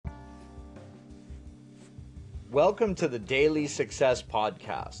Welcome to the Daily Success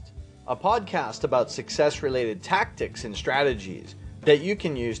Podcast, a podcast about success-related tactics and strategies that you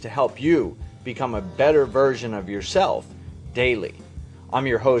can use to help you become a better version of yourself daily. I'm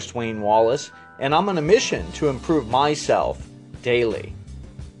your host, Wayne Wallace, and I'm on a mission to improve myself daily.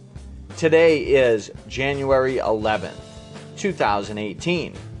 Today is January 11th,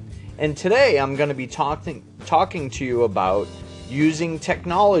 2018, and today I'm going to be talking to you about using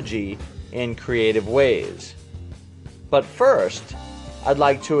technology in creative ways. But first, I'd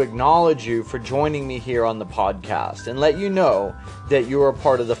like to acknowledge you for joining me here on the podcast and let you know that you are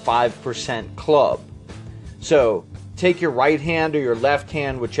part of the 5% Club. So take your right hand or your left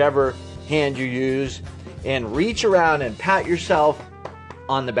hand, whichever hand you use, and reach around and pat yourself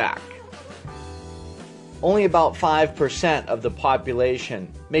on the back. Only about 5% of the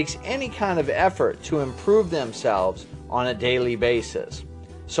population makes any kind of effort to improve themselves on a daily basis.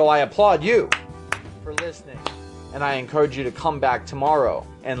 So I applaud you for listening, and I encourage you to come back tomorrow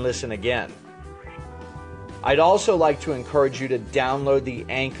and listen again. I'd also like to encourage you to download the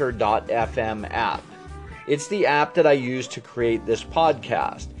Anchor.fm app. It's the app that I use to create this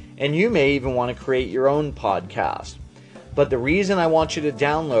podcast, and you may even want to create your own podcast. But the reason I want you to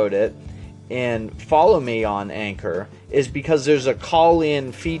download it and follow me on Anchor is because there's a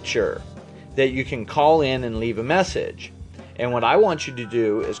call-in feature that you can call in and leave a message. And what I want you to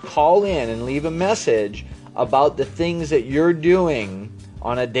do is call in and leave a message about the things that you're doing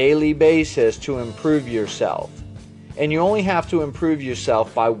on a daily basis to improve yourself. And you only have to improve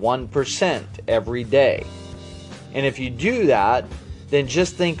yourself by 1% every day. And if you do that, then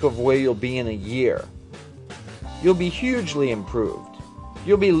just think of where you'll be in a year. You'll be hugely improved.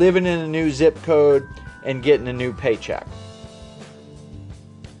 You'll be living in a new zip code and getting a new paycheck.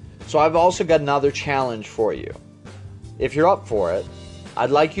 So I've also got another challenge for you. If you're up for it, I'd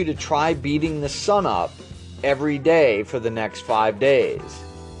like you to try beating the sun up every day for the next 5 days.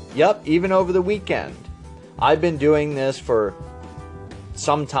 Yep, even over the weekend. I've been doing this for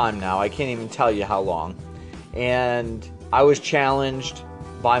some time now. I can't even tell you how long. And I was challenged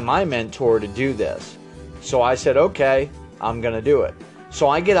by my mentor to do this. So I said, okay, I'm going to do it. So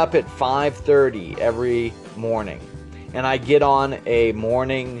I get up at 5:30 every morning, and I get on a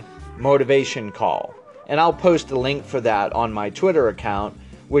morning motivation call. And I'll post a link for that on my Twitter account,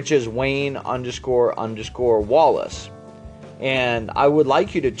 which is Wayne__Wallace. And I would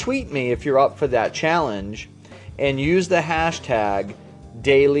like you to tweet me if you're up for that challenge and use the hashtag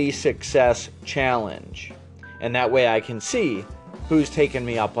 #DailySuccessChallenge. And that way I can see who's taken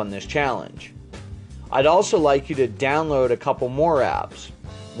me up on this challenge. I'd also like you to download a couple more apps.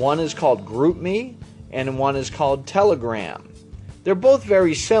 One is called GroupMe and one is called Telegram. They're both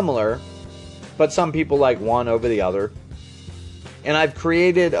very similar, but some people like one over the other. And I've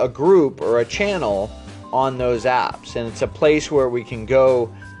created a group or a channel on those apps, and it's a place where we can go,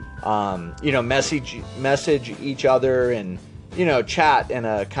 message each other and, chat in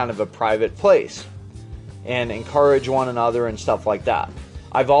a kind of a private place and encourage one another and stuff like that.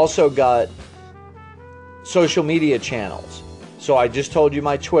 I've also got social media channels. So I just told you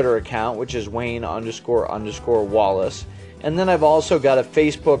my Twitter account, which is Wayne__Wallace. And then I've also got a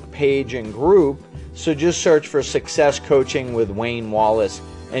Facebook page and group. So just search for Success Coaching with Wayne Wallace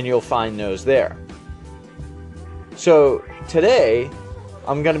and you'll find those there. So today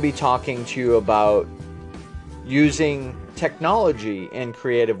I'm going to be talking to you about using technology in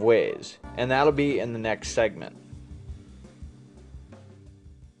creative ways. And that'll be in the next segment.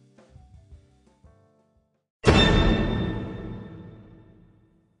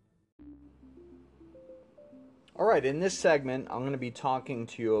 Alright, in this segment I'm going to be talking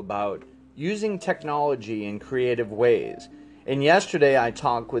to you about using technology in creative ways. And yesterday I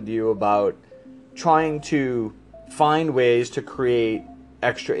talked with you about trying to find ways to create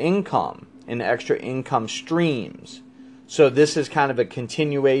extra income and extra income streams. So this is kind of a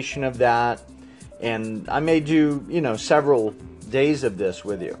continuation of that, and I may do, several days of this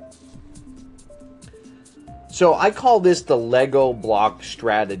with you. So I call this the Lego block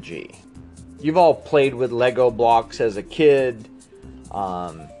strategy. You've all played with Lego blocks as a kid,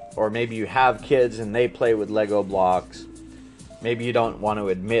 or maybe you have kids and they play with Lego blocks. Maybe you don't want to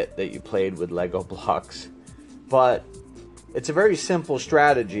admit that you played with Lego blocks. But it's a very simple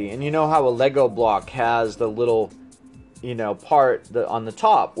strategy. And you know how a Lego block has the little, part on the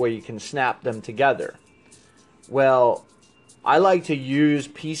top where you can snap them together. Well, I like to use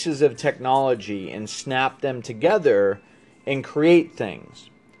pieces of technology and snap them together and create things.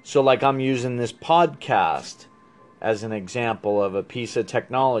 So like I'm using this podcast as an example of a piece of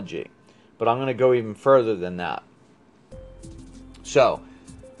technology. But I'm going to go even further than that. So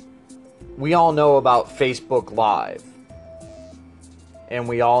we all know about Facebook Live. And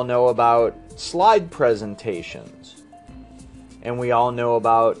we all know about slide presentations. And we all know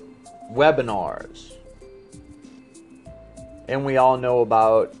about webinars. And we all know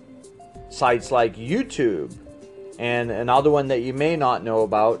about sites like YouTube. And another one that you may not know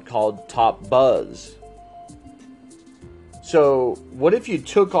about called Top Buzz. So what if you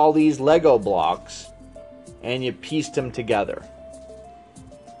took all these Lego blocks and you pieced them together?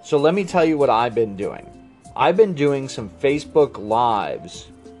 So let me tell you what I've been doing. I've been doing some Facebook Lives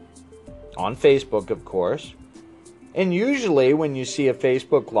on Facebook, of course. And usually when you see a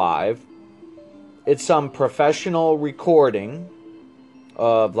Facebook Live, it's some professional recording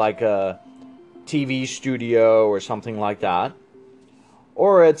of like a TV studio or something like that.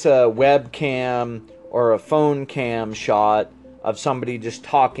 Or it's a webcam or a phone cam shot of somebody just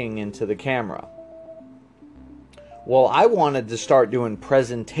talking into the camera. Well, I wanted to start doing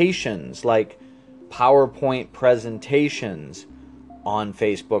presentations, like PowerPoint presentations on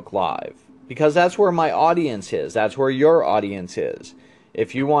Facebook Live. Because that's where my audience is. That's where your audience is.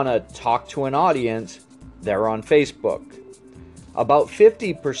 If you want to talk to an audience, they're on Facebook. About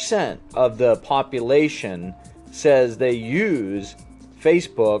 50% of the population says they use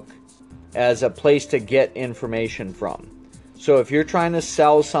Facebook as a place to get information from. So if you're trying to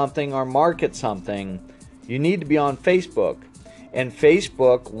sell something or market something, you need to be on Facebook. And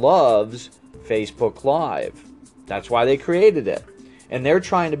Facebook loves Facebook Live. That's why they created it. And they're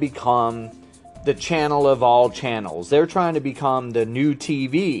trying to become the channel of all channels. They're trying to become the new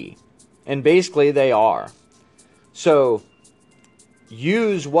TV. And basically they are. So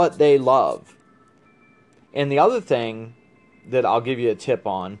use what they love. And the other thing that I'll give you a tip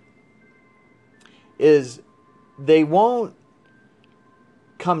on is they won't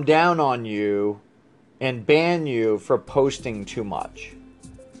come down on you and ban you for posting too much,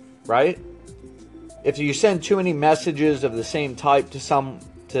 right? If you send too many messages of the same type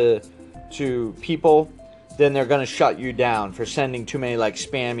to people, then they're going to shut you down for sending too many like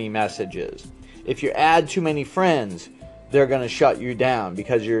spammy messages. If you add too many friends, they're going to shut you down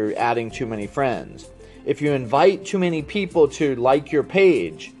because you're adding too many friends. If you invite too many people to like your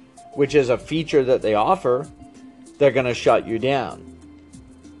page, which is a feature that they offer, they're going to shut you down.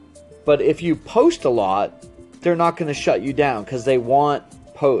 But if you post a lot, they're not going to shut you down because they want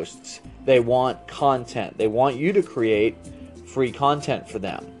posts. They want content. They want you to create free content for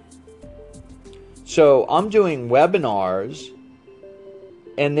them. So I'm doing webinars.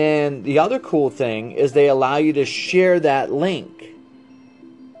 And then the other cool thing is they allow you to share that link.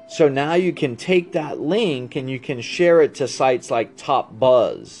 So now you can take that link and you can share it to sites like Top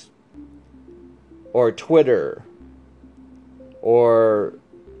Buzz or Twitter or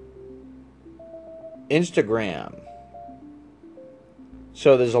Instagram.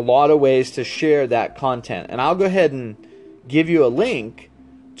 So there's a lot of ways to share that content. And I'll go ahead and give you a link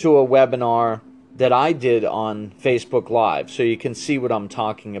to a webinar that I did on Facebook Live so you can see what I'm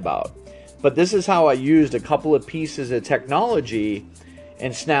talking about. But this is how I used a couple of pieces of technology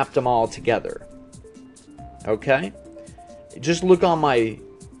and snapped them all together. Okay? Just look on my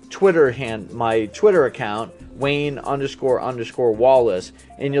Twitter account, Wayne__Wallace,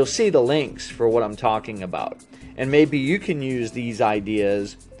 and you'll see the links for what I'm talking about. And maybe you can use these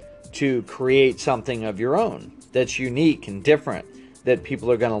ideas to create something of your own that's unique and different that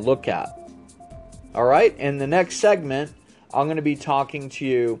people are going to look at. All right, in the next segment, I'm going to be talking to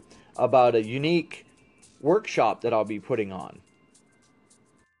you about a unique workshop that I'll be putting on.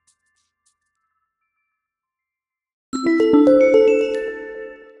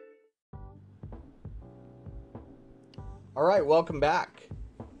 All right, welcome back.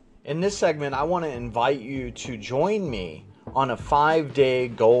 In this segment, I want to invite you to join me on a 5-day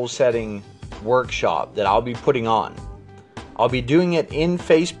goal-setting workshop that I'll be putting on. I'll be doing it in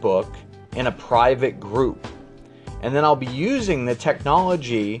Facebook in a private group. And then I'll be using the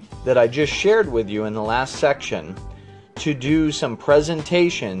technology that I just shared with you in the last section to do some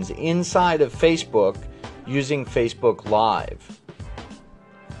presentations inside of Facebook using Facebook Live.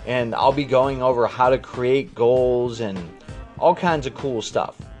 And I'll be going over how to create goals and all kinds of cool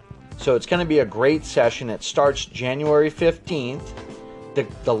stuff. So it's going to be a great session. It starts January 15th.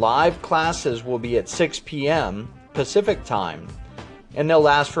 The live classes will be at 6 p.m. Pacific time. And they'll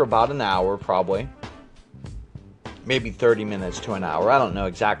last for about an hour probably. Maybe 30 minutes to an hour. I don't know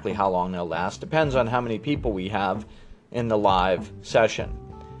exactly how long they'll last. Depends on how many people we have in the live session.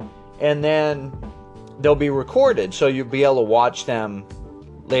 And then they'll be recorded, so you'll be able to watch them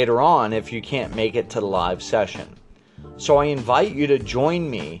later on if you can't make it to the live session. So I invite you to join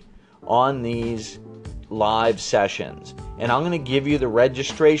me on these live sessions. And I'm going to give you the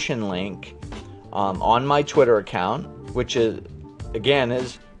registration link on my Twitter account, which is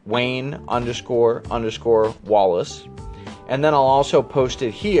Wayne__Wallace. And then I'll also post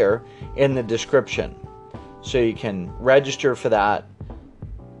it here in the description, so you can register for that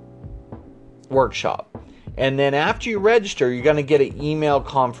workshop. And then after you register, you're going to get an email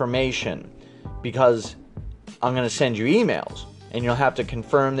confirmation, because I'm going to send you emails, and you'll have to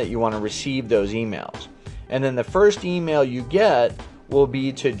confirm that you want to receive those emails. And then the first email you get will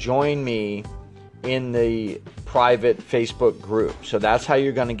be to join me in the private Facebook group. So that's how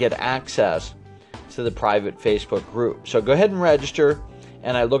you're going to get access to the private Facebook group. So go ahead and register,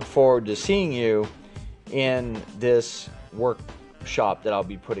 and I look forward to seeing you in this workshop that I'll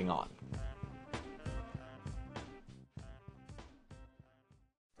be putting on.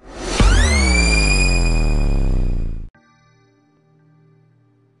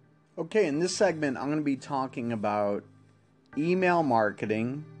 Okay, in this segment, I'm going to be talking about email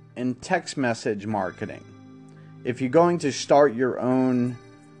marketing and text message marketing. If you're going to start your own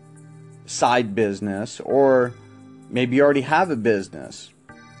side business, or maybe you already have a business,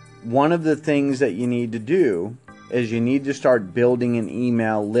 one of the things that you need to do is you need to start building an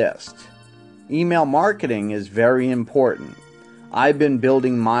email list. Email marketing is very important. I've been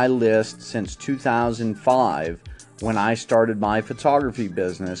building my list since 2005, when I started my photography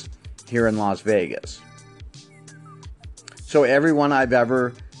business here in Las Vegas. So everyone I've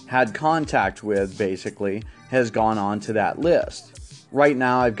ever had contact with basically has gone on to that list. Right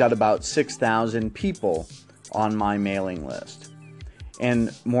now I've got about 6,000 people on my mailing list.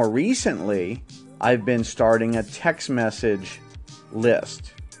 And more recently, I've been starting a text message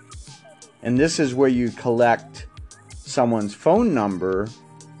list. And this is where you collect someone's phone number,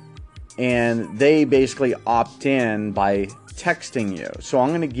 and they basically opt in by texting you. So I'm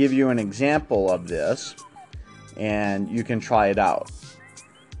going to give you an example of this, and you can try it out.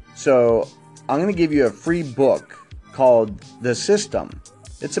 So I'm going to give you a free book called The System.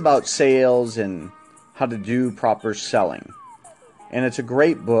 It's about sales and how to do proper selling. And it's a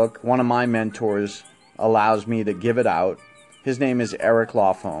great book. One of my mentors allows me to give it out. His name is Eric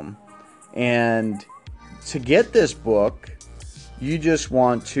Lofholm. And to get this book, you just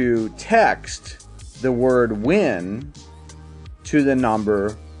want to text the word WIN to the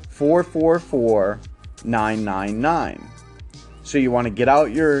number 444999. So you want to get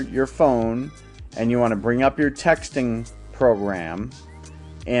out your phone, and you want to bring up your texting program,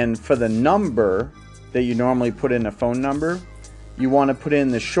 and for the number that you normally put in a phone number, you want to put in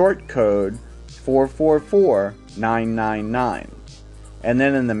the short code 444999. And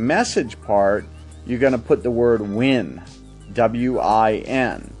then in the message part, you're going to put the word WIN,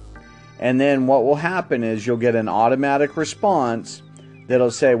 W-I-N. And then what will happen is you'll get an automatic response that'll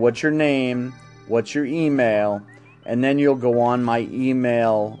say, what's your name, what's your email, and then you'll go on my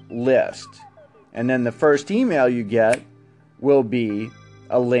email list. And then the first email you get will be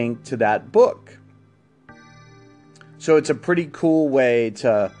a link to that book. So it's a pretty cool way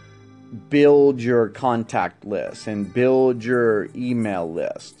to build your contact list and build your email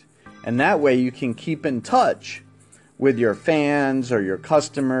list. And that way you can keep in touch with your fans or your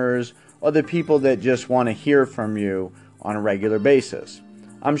customers, or the people that just want to hear from you on a regular basis.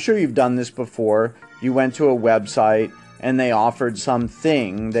 I'm sure you've done this before. You went to a website and they offered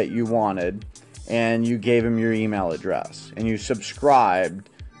something that you wanted, and you gave them your email address, and you subscribed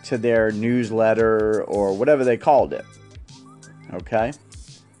to their newsletter or whatever they called it. Okay?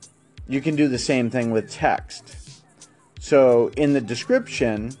 You can do the same thing with text. So in the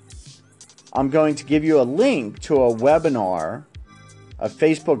description, I'm going to give you a link to a webinar, a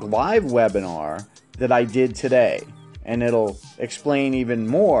Facebook Live webinar that I did today, and it'll explain even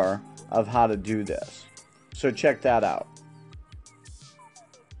more of how to do this. So check that out.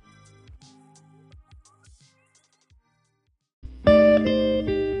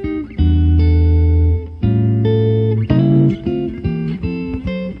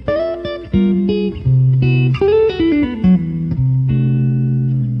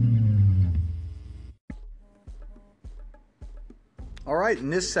 All right, in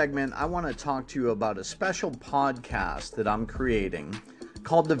this segment, I want to talk to you about a special podcast that I'm creating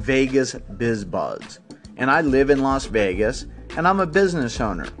called the Vegas Biz Buzz. And I live in Las Vegas, and I'm a business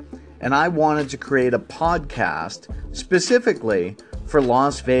owner. And I wanted to create a podcast specifically for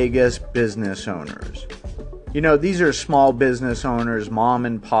Las Vegas business owners. You know, these are small business owners, mom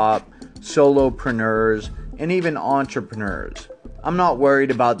and pop, solopreneurs, and even entrepreneurs. I'm not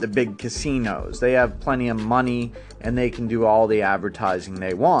worried about the big casinos. They have plenty of money and they can do all the advertising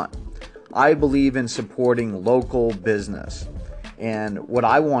they want. I believe in supporting local business. And what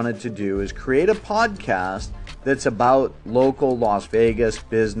I wanted to do is create a podcast that's about local Las Vegas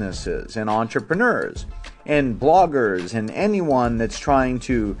businesses and entrepreneurs and bloggers and anyone that's trying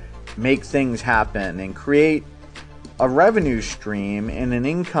to make things happen and create a revenue stream and an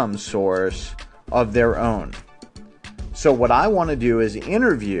income source of their own. So what I want to do is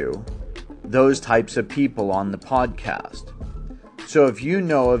interview those types of people on the podcast. So if you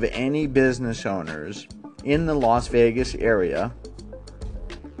know of any business owners in the Las Vegas area,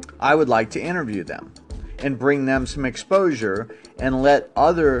 I would like to interview them and bring them some exposure and let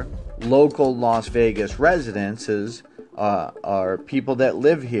other local Las Vegas residents or people that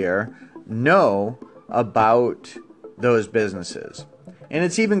live here know about those businesses. And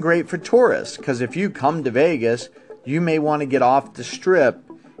it's even great for tourists, because if you come to Vegas, you may want to get off the strip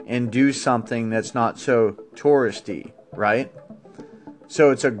and do something that's not so touristy, right? So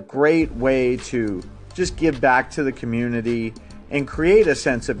it's a great way to just give back to the community and create a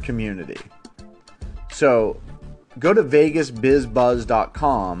sense of community. So go to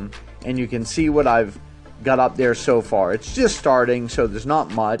vegasbizbuzz.com and you can see what I've got up there so far. It's just starting, so there's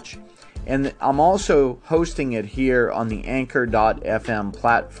not much. And I'm also hosting it here on the Anchor.fm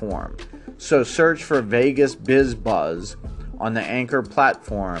platform. So search for Vegas Biz Buzz on the Anchor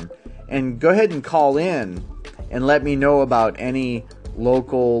platform and go ahead and call in and let me know about any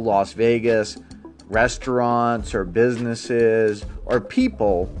local Las Vegas restaurants or businesses or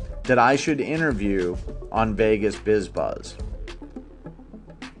people that I should interview on Vegas Biz Buzz.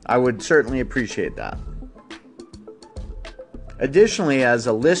 I would certainly appreciate that. Additionally, as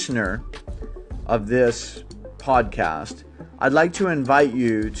a listener of this podcast, I'd like to invite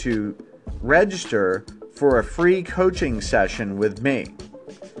you to register for a free coaching session with me.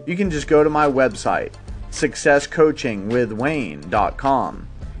 You can just go to my website, successcoachingwithwayne.com,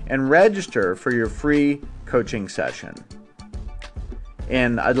 and register for your free coaching session.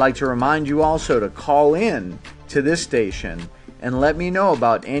 And I'd like to remind you also to call in to this station and let me know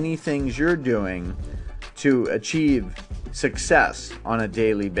about any things you're doing to achieve success on a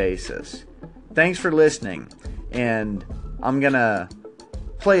daily basis. Thanks for listening, and I'm going to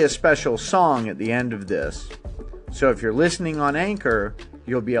play a special song at the end of this. So if you're listening on Anchor,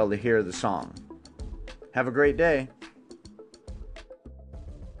 you'll be able to hear the song. Have a great day.